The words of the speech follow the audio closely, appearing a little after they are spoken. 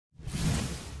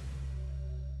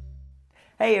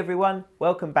Hey everyone,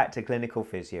 welcome back to Clinical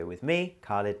Physio with me,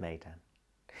 Khalid Maidan.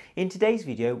 In today's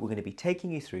video, we're going to be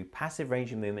taking you through passive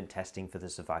range of movement testing for the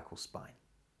cervical spine.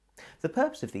 The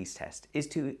purpose of these tests is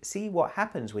to see what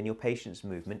happens when your patient's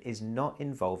movement is not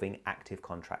involving active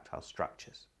contractile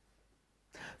structures.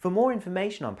 For more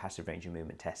information on passive range of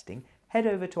movement testing, head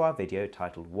over to our video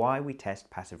titled Why We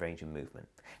Test Passive Range of Movement,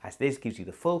 as this gives you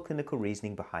the full clinical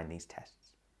reasoning behind these tests.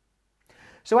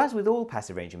 So as with all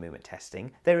passive range of movement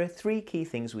testing, there are three key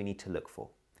things we need to look for: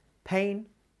 pain,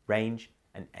 range,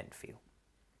 and end feel.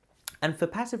 And for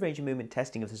passive range of movement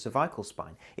testing of the cervical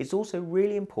spine, it's also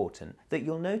really important that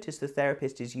you'll notice the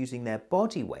therapist is using their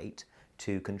body weight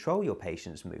to control your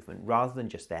patient's movement rather than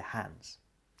just their hands.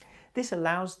 This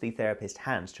allows the therapist's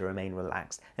hands to remain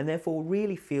relaxed and therefore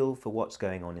really feel for what's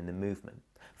going on in the movement.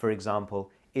 For example,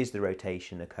 is the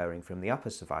rotation occurring from the upper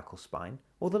cervical spine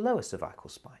or the lower cervical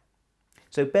spine?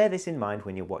 So bear this in mind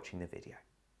when you're watching the video.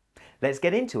 Let's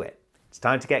get into it. It's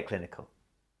time to get clinical.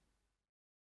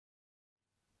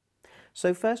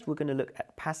 So first we're going to look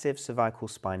at passive cervical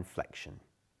spine flexion.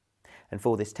 And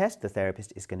for this test, the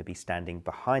therapist is going to be standing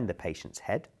behind the patient's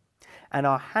head, and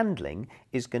our handling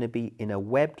is going to be in a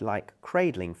webbed-like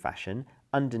cradling fashion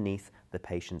underneath the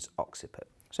patient's occiput.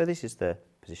 So this is the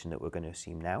position that we're going to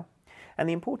assume now. And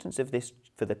the importance of this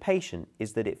for the patient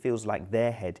is that it feels like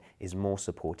their head is more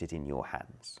supported in your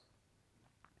hands.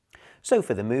 So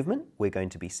for the movement, we're going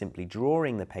to be simply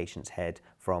drawing the patient's head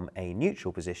from a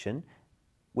neutral position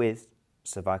with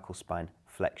cervical spine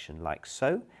flexion like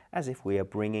so, as if we are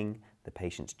bringing the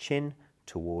patient's chin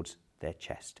towards their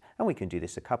chest. And we can do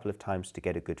this a couple of times to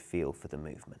get a good feel for the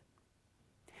movement.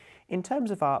 In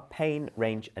terms of our pain,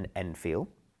 range, and end feel,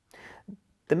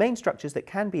 the main structures that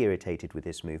can be irritated with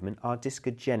this movement are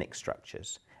discogenic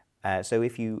structures. So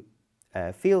if you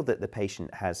feel that the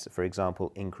patient has, for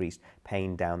example, increased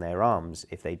pain down their arms,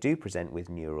 if they do present with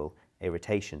neural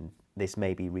irritation, this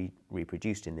may be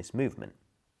reproduced in this movement.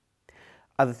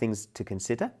 Other things to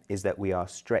consider is that we are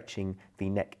stretching the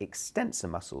neck extensor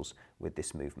muscles with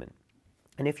this movement.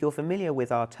 And if you're familiar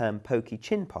with our term pokey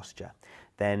chin posture,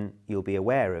 then you'll be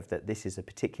aware of that this is a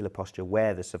particular posture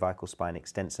where the cervical spine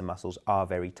extensor muscles are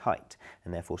very tight,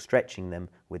 and therefore stretching them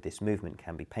with this movement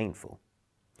can be painful.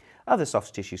 Other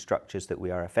soft tissue structures that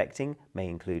we are affecting may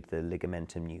include the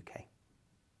ligamentum nuchae.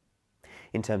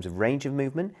 In terms of range of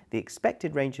movement, the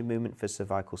expected range of movement for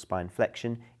cervical spine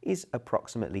flexion is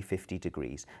approximately 50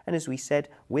 degrees. And as we said,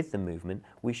 with the movement,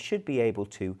 we should be able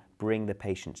to bring the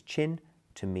patient's chin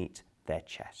to meet their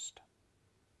chest.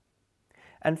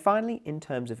 And finally, in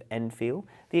terms of end feel,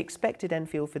 the expected end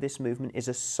feel for this movement is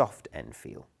a soft end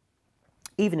feel.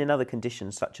 Even in other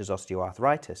conditions such as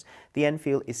osteoarthritis, the end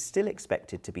feel is still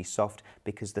expected to be soft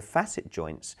because the facet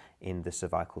joints in the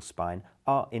cervical spine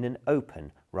are in an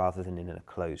open rather than in a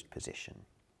closed position.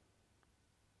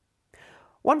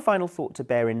 One final thought to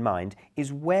bear in mind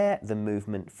is where the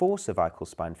movement for cervical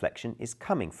spine flexion is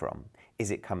coming from. Is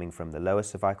it coming from the lower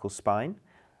cervical spine,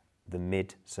 the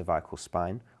mid-cervical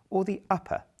spine, or the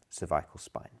upper cervical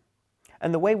spine?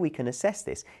 And the way we can assess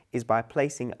this is by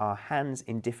placing our hands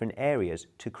in different areas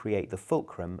to create the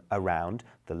fulcrum around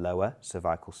the lower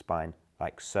cervical spine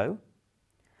like so,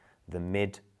 the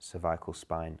mid-cervical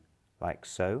spine like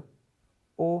so,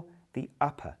 or the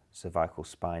upper cervical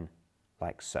spine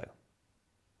like so.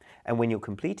 And when you're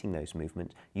completing those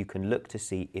movements, you can look to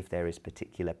see if there is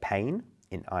particular pain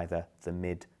in either the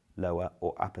mid, lower,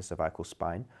 or upper cervical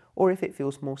spine, or if it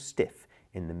feels more stiff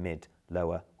in the mid,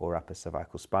 lower, or upper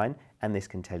cervical spine, and this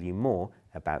can tell you more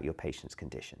about your patient's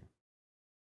condition.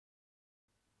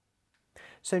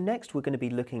 So next we're going to be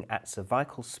looking at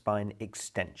cervical spine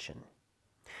extension.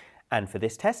 And for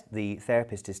this test, the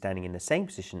therapist is standing in the same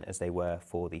position as they were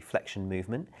for the flexion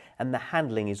movement, and the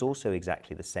handling is also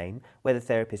exactly the same, where the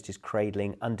therapist is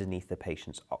cradling underneath the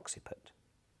patient's occiput.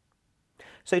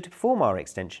 So to perform our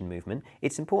extension movement,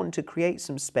 it's important to create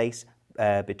some space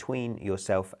between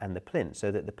yourself and the plinth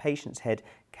so that the patient's head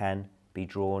can be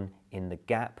drawn in the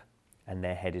gap and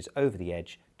their head is over the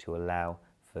edge to allow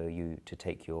for you to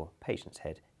take your patient's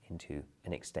head into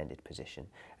an extended position.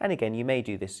 And again, you may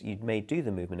do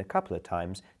the movement a couple of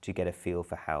times to get a feel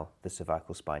for how the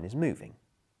cervical spine is moving.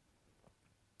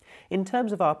 In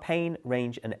terms of our pain,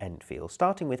 range, and end feel,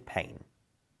 starting with pain.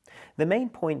 The main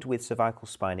point with cervical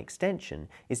spine extension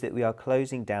is that we are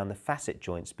closing down the facet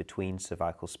joints between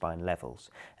cervical spine levels,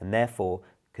 and therefore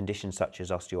conditions such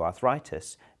as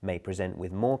osteoarthritis may present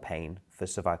with more pain for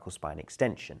cervical spine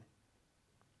extension.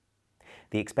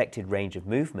 The expected range of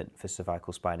movement for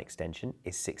cervical spine extension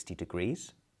is 60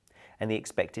 degrees, and the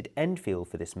expected end feel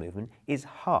for this movement is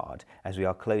hard as we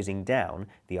are closing down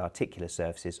the articular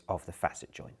surfaces of the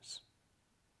facet joints.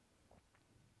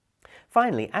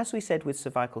 Finally, as we said with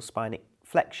cervical spine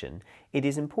flexion, it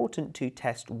is important to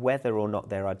test whether or not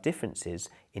there are differences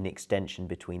in extension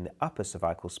between the upper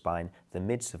cervical spine, the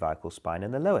mid-cervical spine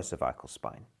and the lower cervical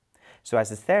spine. So as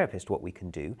a therapist, what we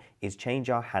can do is change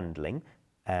our handling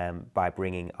by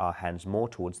bringing our hands more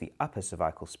towards the upper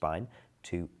cervical spine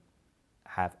to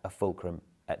have a fulcrum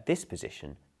at this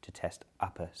position to test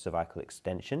upper cervical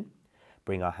extension,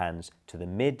 bring our hands to the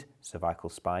mid-cervical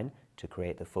spine to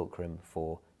create the fulcrum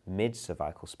for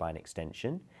mid-cervical spine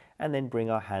extension, and then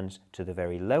bring our hands to the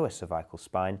very lower cervical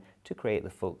spine to create the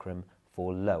fulcrum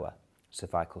for lower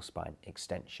cervical spine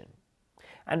extension.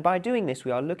 And by doing this,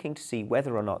 we are looking to see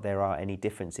whether or not there are any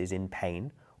differences in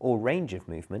pain or range of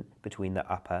movement between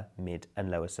the upper, mid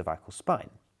and lower cervical spine.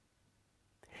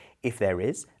 If there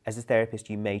is, as a therapist,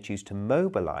 you may choose to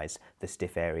mobilize the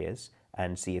stiff areas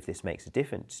and see if this makes a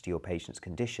difference to your patient's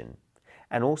condition.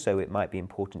 And also it might be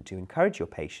important to encourage your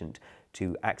patient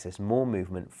to access more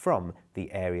movement from the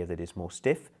area that is more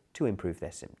stiff to improve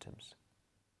their symptoms.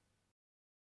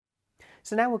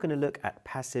 So now we're going to look at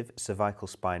passive cervical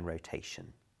spine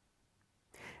rotation.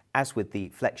 As with the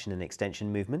flexion and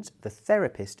extension movements, the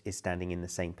therapist is standing in the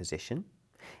same position.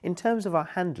 In terms of our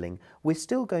handling, we're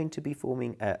still going to be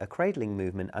forming a cradling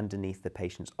movement underneath the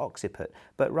patient's occiput,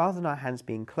 but rather than our hands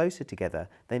being closer together,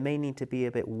 they may need to be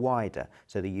a bit wider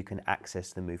so that you can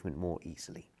access the movement more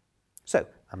easily. So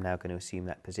I'm now going to assume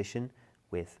that position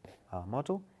with our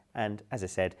model, and as I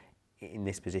said, in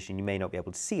this position you may not be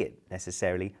able to see it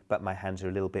necessarily, but my hands are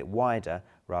a little bit wider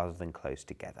rather than close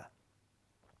together.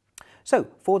 So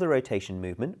for the rotation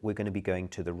movement, we're going to be going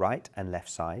to the right and left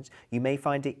sides. You may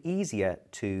find it easier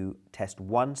to test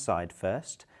one side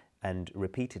first and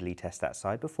repeatedly test that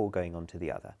side before going on to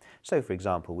the other. So for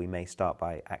example, we may start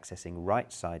by accessing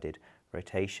right-sided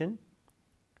rotation,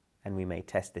 and we may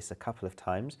test this a couple of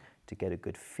times to get a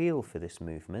good feel for this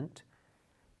movement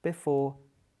before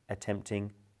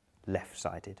attempting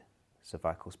left-sided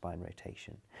cervical spine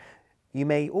rotation. You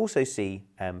may also see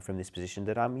from this position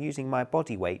that I'm using my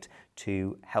body weight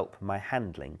to help my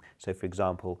handling. So for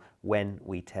example, when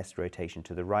we test rotation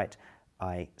to the right,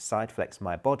 I side flex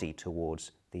my body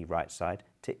towards the right side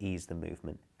to ease the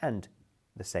movement. And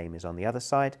the same is on the other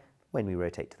side. When we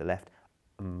rotate to the left,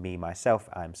 myself,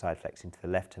 I'm side flexing to the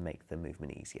left to make the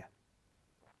movement easier.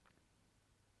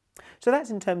 So that's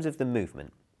in terms of the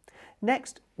movement.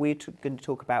 Next, we're going to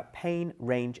talk about pain,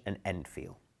 range and end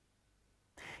feel.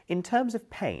 In terms of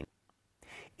pain,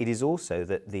 it is also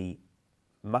that the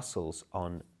muscles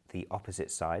on the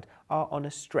opposite side are on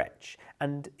a stretch,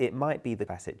 and it might be the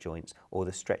facet joints or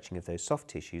the stretching of those soft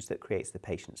tissues that creates the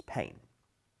patient's pain.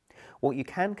 What you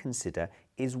can consider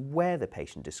is where the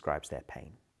patient describes their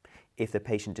pain. If the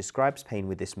patient describes pain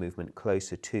with this movement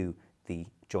closer to the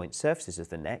joint surfaces of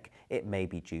the neck, it may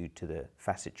be due to the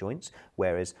facet joints,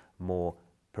 whereas more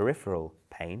peripheral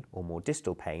pain or more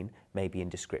distal pain may be in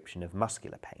description of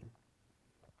muscular pain.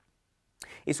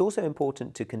 It's also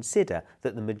important to consider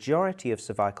that the majority of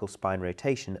cervical spine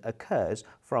rotation occurs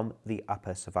from the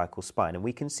upper cervical spine, and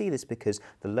we can see this because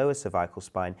the lower cervical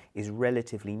spine is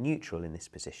relatively neutral in this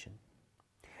position.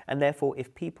 And therefore,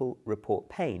 if people report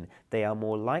pain, they are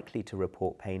more likely to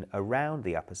report pain around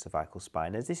the upper cervical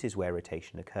spine, as this is where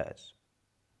rotation occurs.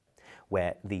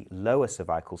 Where the lower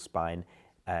cervical spine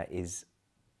is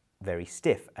very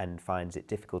stiff and finds it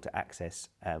difficult to access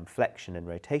flexion and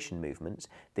rotation movements,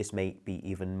 this may be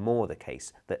even more the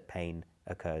case that pain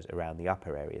occurs around the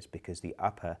upper areas, because the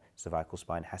upper cervical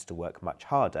spine has to work much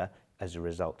harder as a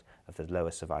result of the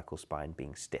lower cervical spine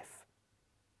being stiff.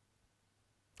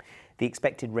 The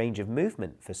expected range of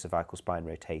movement for cervical spine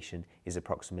rotation is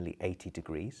approximately 80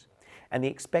 degrees, and the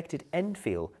expected end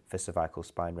feel for cervical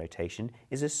spine rotation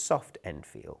is a soft end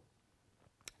feel.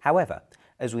 However,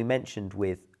 as we mentioned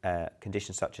with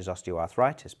conditions such as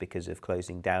osteoarthritis, because of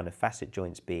closing down of facet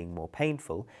joints being more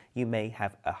painful, you may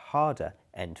have a harder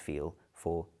end feel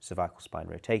for cervical spine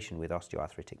rotation with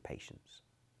osteoarthritic patients.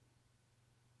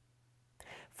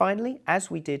 Finally, as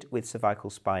we did with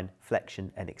cervical spine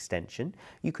flexion and extension,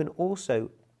 you can also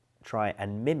try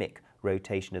and mimic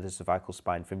rotation of the cervical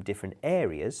spine from different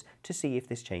areas to see if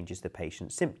this changes the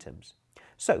patient's symptoms.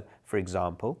 So, for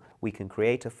example, we can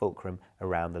create a fulcrum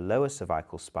around the lower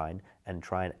cervical spine and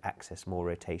try and access more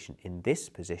rotation in this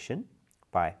position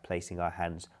by placing our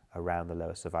hands around the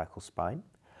lower cervical spine,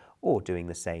 or doing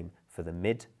the same for the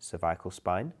mid-cervical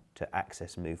spine to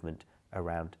access movement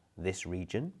around this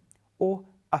region, or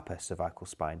upper cervical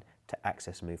spine to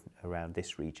access movement around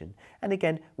this region. And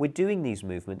again, we're doing these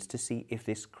movements to see if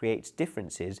this creates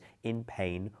differences in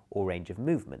pain or range of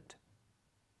movement.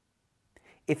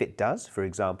 If it does, for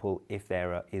example, if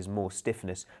there is more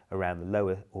stiffness around the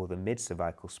lower or the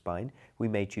mid-cervical spine, we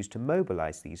may choose to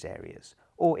mobilize these areas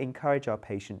or encourage our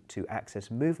patient to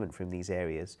access movement from these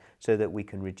areas so that we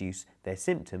can reduce their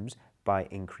symptoms by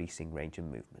increasing range of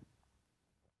movement.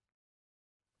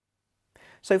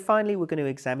 So finally, we're going to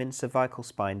examine cervical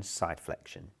spine side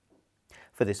flexion.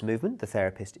 For this movement, the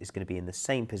therapist is going to be in the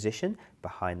same position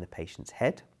behind the patient's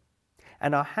head,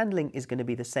 and our handling is going to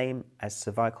be the same as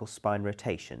cervical spine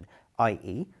rotation,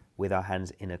 i.e. with our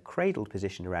hands in a cradled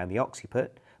position around the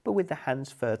occiput, but with the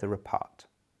hands further apart.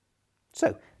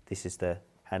 So this is the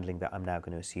handling that I'm now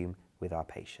going to assume with our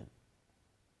patient.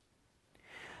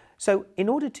 So in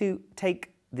order to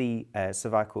take the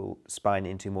cervical spine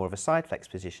into more of a side flex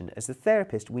position, as the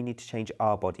therapist we need to change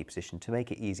our body position to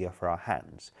make it easier for our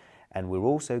hands, and we're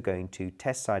also going to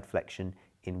test side flexion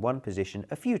in one position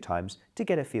a few times to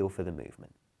get a feel for the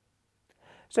movement.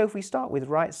 So if we start with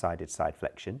right-sided side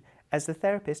flexion, as the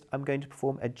therapist I'm going to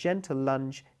perform a gentle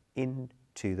lunge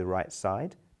into the right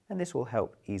side, and this will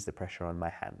help ease the pressure on my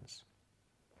hands.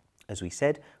 As we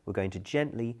said, we're going to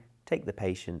gently take the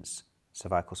patient's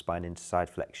cervical spine into side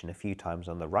flexion a few times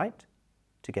on the right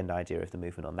to get an idea of the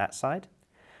movement on that side,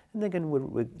 and then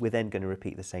we're then going to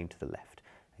repeat the same to the left.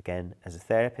 Again, as a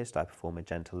therapist, I perform a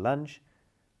gentle lunge,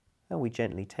 and we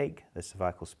gently take the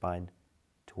cervical spine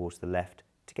towards the left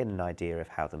to get an idea of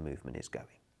how the movement is going.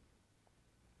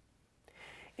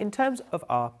 In terms of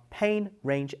our pain,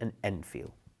 range and end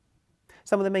feel,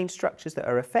 some of the main structures that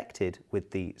are affected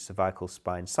with the cervical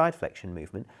spine side flexion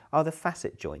movement are the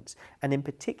facet joints, and in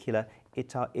particular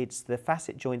it's the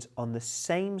facet joints on the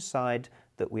same side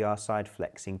that we are side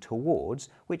flexing towards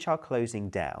which are closing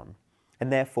down,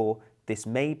 and therefore this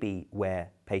may be where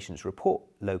patients report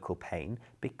local pain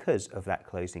because of that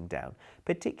closing down,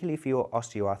 particularly for your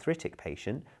osteoarthritic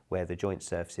patient where the joint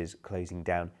surfaces closing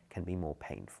down can be more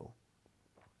painful.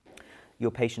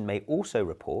 Your patient may also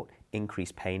report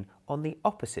increased pain on the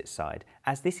opposite side,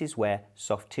 as this is where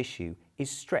soft tissue is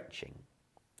stretching.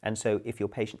 And so if your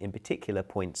patient in particular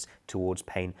points towards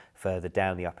pain further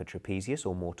down the upper trapezius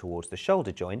or more towards the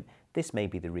shoulder joint, this may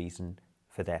be the reason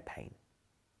for their pain.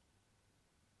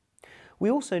 We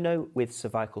also know with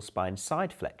cervical spine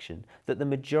side flexion that the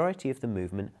majority of the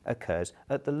movement occurs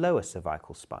at the lower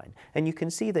cervical spine. And you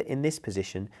can see that in this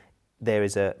position there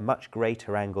is a much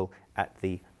greater angle at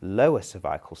the lower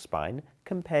cervical spine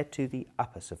compared to the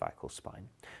upper cervical spine.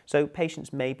 So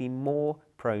patients may be more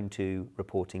prone to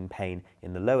reporting pain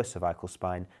in the lower cervical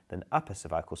spine than upper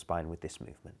cervical spine with this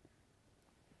movement.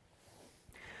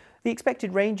 The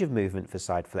expected range of movement for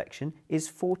side flexion is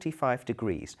 45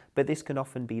 degrees, but this can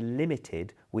often be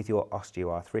limited with your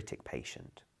osteoarthritic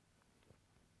patient.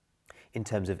 In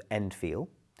terms of end feel,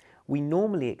 we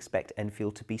normally expect end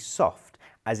feel to be soft,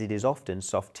 as it is often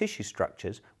soft tissue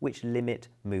structures which limit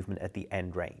movement at the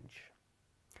end range.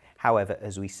 However,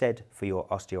 as we said for your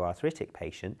osteoarthritic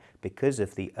patient, because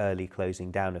of the early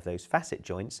closing down of those facet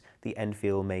joints, the end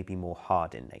feel may be more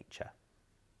hard in nature.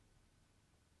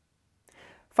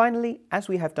 Finally, as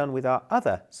we have done with our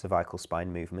other cervical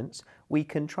spine movements, we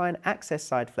can try and access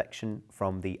side flexion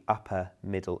from the upper,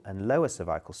 middle and lower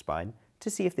cervical spine to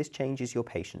see if this changes your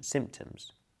patient's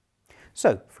symptoms.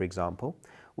 So, for example,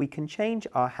 we can change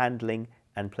our handling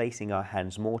and placing our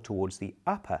hands more towards the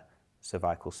upper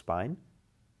cervical spine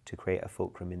to create a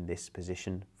fulcrum in this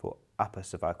position for upper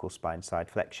cervical spine side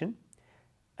flexion,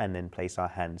 and then place our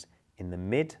hands in the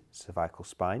mid cervical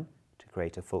spine to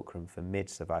create a fulcrum for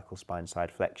mid-cervical spine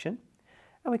side flexion.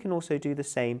 And we can also do the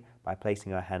same by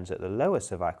placing our hands at the lower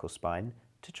cervical spine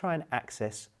to try and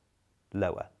access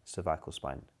lower cervical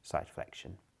spine side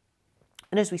flexion.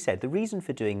 And as we said, the reason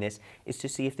for doing this is to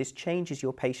see if this changes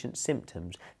your patient's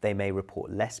symptoms. They may report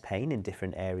less pain in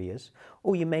different areas,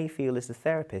 or you may feel as the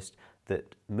therapist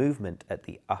that movement at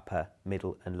the upper,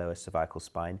 middle and lower cervical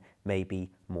spine may be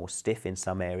more stiff in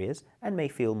some areas and may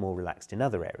feel more relaxed in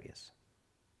other areas.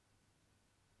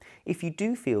 If you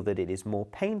do feel that it is more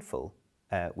painful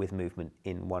with movement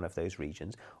in one of those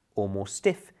regions or more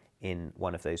stiff in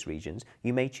one of those regions,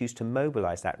 you may choose to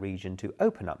mobilize that region to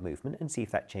open up movement and see if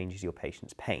that changes your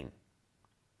patient's pain.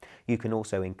 You can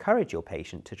also encourage your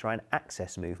patient to try and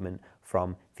access movement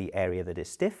from the area that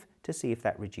is stiff to see if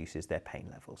that reduces their pain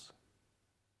levels.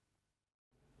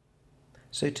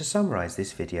 So to summarize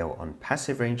this video on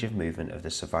passive range of movement of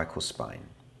the cervical spine.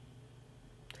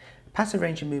 Passive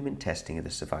range of movement testing of the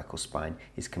cervical spine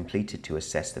is completed to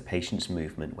assess the patient's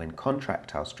movement when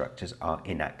contractile structures are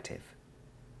inactive.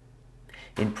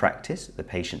 In practice, the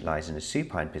patient lies in a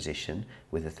supine position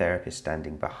with the therapist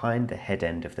standing behind the head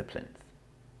end of the plinth.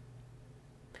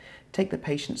 Take the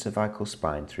patient's cervical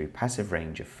spine through passive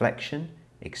range of flexion,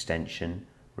 extension,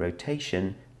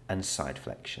 rotation and side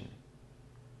flexion.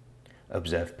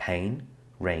 Observe pain,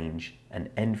 range and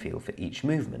end feel for each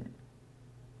movement.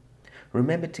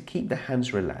 Remember to keep the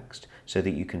hands relaxed so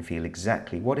that you can feel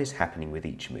exactly what is happening with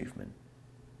each movement.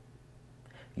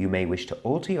 You may wish to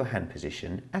alter your hand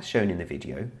position as shown in the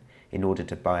video in order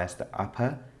to bias the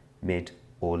upper, mid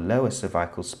or lower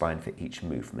cervical spine for each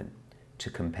movement to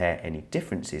compare any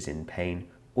differences in pain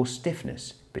or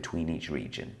stiffness between each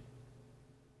region.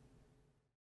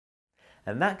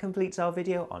 And that completes our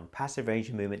video on passive range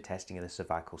of movement testing of the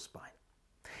cervical spine.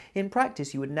 In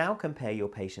practice, you would now compare your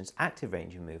patient's active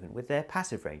range of movement with their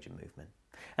passive range of movement,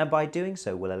 and by doing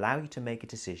so will allow you to make a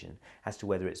decision as to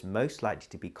whether it's most likely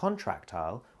to be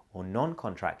contractile or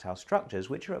non-contractile structures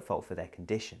which are at fault for their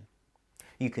condition.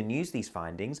 You can use these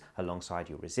findings alongside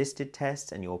your resisted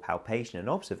tests and your palpation and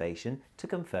observation to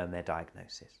confirm their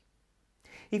diagnosis.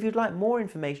 If you'd like more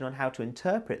information on how to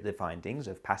interpret the findings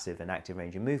of passive and active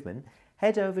range of movement,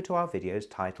 head over to our videos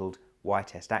titled Why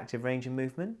Test Active Range of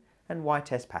Movement and Why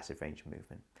Test Passive Range of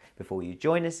Movement before you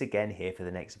join us again here for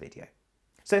the next video.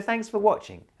 So thanks for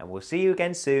watching, and we'll see you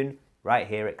again soon right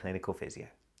here at Clinical Physio.